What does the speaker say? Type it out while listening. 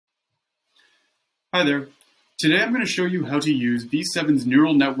Hi there. Today I'm going to show you how to use V7's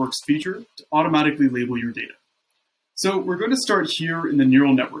neural networks feature to automatically label your data. So we're going to start here in the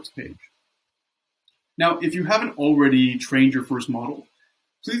neural networks page. Now, if you haven't already trained your first model,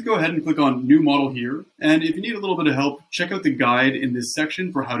 please go ahead and click on New Model here. And if you need a little bit of help, check out the guide in this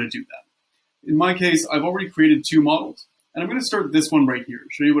section for how to do that. In my case, I've already created two models, and I'm going to start this one right here,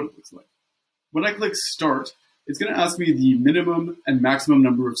 show you what it looks like. When I click Start, it's going to ask me the minimum and maximum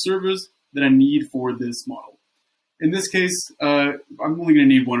number of servers that I need for this model. In this case, I'm only going to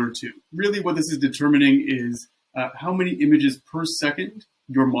need one or two. Really what this is determining is how many images per second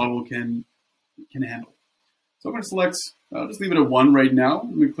your model can handle. So I'm going to select, I'll just leave it at 1 right now.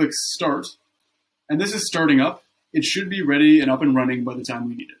 I'm going to click Start, and this is starting up. It should be ready and up and running by the time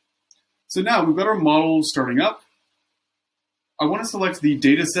we need it. So now we've got our model starting up. I want to select the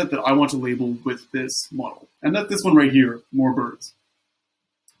data set that I want to label with this model, and that's this one right here, More Birds.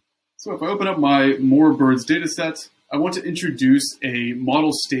 So if I open up my More Birds dataset, I want to introduce a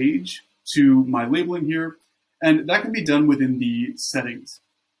model stage to my labeling here, and that can be done within the settings.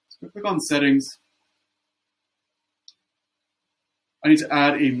 So I click on Settings. I need to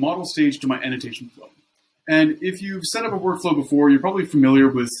add a model stage to my annotation flow. And if you've set up a workflow before, you're probably familiar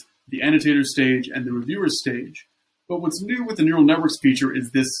with the annotator stage and the reviewer stage. But what's new with the neural networks feature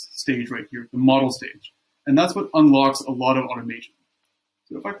is this stage right here, the model stage. And that's what unlocks a lot of automation.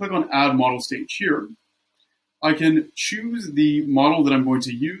 So if I click on Add Model Stage here, I can choose the model that I'm going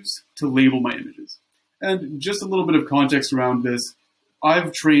to use to label my images. And just a little bit of context around this,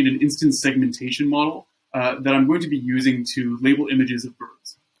 I've trained an instance segmentation model that I'm going to be using to label images of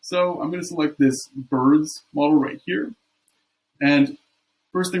birds. So I'm going to select this birds model right here. And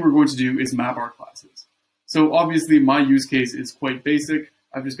first thing we're going to do is map our classes. So obviously my use case is quite basic.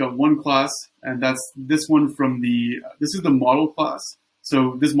 I've just got one class, and that's this one from this is the model class.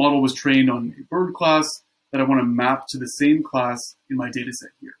 So this model was trained on a bird class that I want to map to the same class in my data set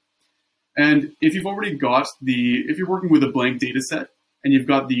here. And if you've already got if you're working with a blank data set and you've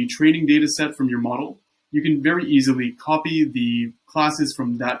got the training data set from your model, you can very easily copy the classes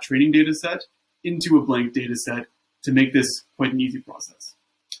from that training data set into a blank data set to make this quite an easy process.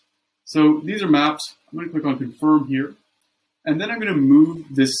 So these are mapped. I'm going to click on Confirm here. And then I'm going to move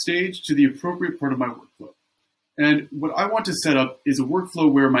this stage to the appropriate part of my workflow. And what I want to set up is a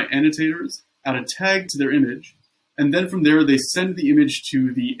workflow where my annotators add a tag to their image, and then from there they send the image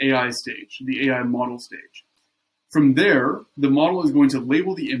to the AI stage, the AI model stage. From there, the model is going to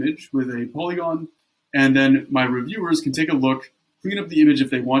label the image with a polygon, and then my reviewers can take a look, clean up the image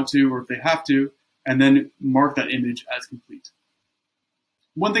if they want to or if they have to, and then mark that image as complete.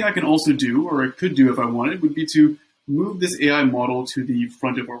 One thing I can also do, or I could do if I wanted, would be to move this AI model to the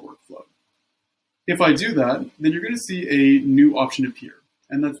front of our workflow. If I do that, then you're going to see a new option appear,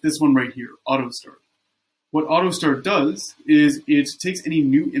 and that's this one right here, Auto Start. What Auto Start does is it takes any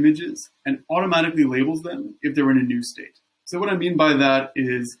new images and automatically labels them if they're in a new state. So what I mean by that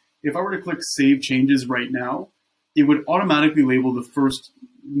is if I were to click Save Changes right now, it would automatically label the first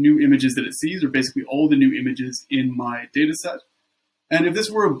new images that it sees, or basically all the new images in my data set. And if this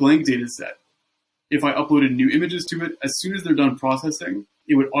were a blank data set, if I uploaded new images to it, as soon as they're done processing,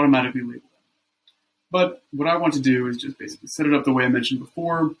 it would automatically label them. But what I want to do is just basically set it up the way I mentioned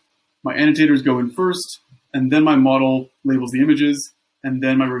before. My annotators go in first, and then my model labels the images, and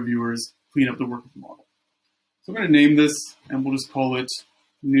then my reviewers clean up the work of the model. So I'm going to name this, and we'll just call it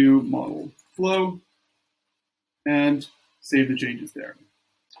New Model Flow, and save the changes there.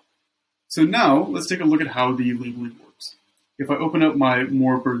 So now let's take a look at how the labeling works. If I open up my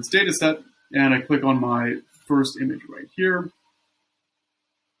More Birds dataset, and I click on my first image right here,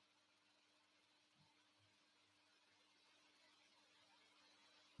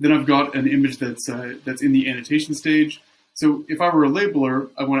 then I've got an image that's in the annotation stage. So if I were a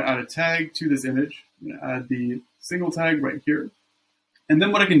labeler, I want to add a tag to this image. I'm going to add the single tag right here. And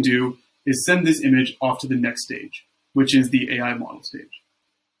then what I can do is send this image off to the next stage, which is the AI model stage.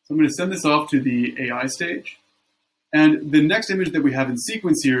 So I'm going to send this off to the AI stage. And the next image that we have in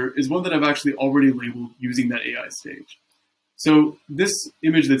sequence here is one that I've actually already labeled using that AI stage. So this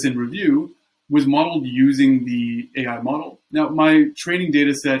image that's in review was modeled using the AI model. Now, my training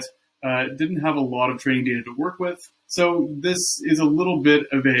data set didn't have a lot of training data to work with, so this is a little bit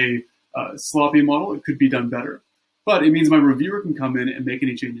of a sloppy model. It could be done better, but it means my reviewer can come in and make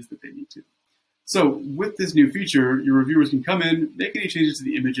any changes that they need to. So with this new feature, your reviewers can come in, make any changes to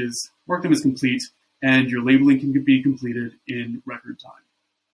the images, mark them as complete, and your labeling can be completed in record time.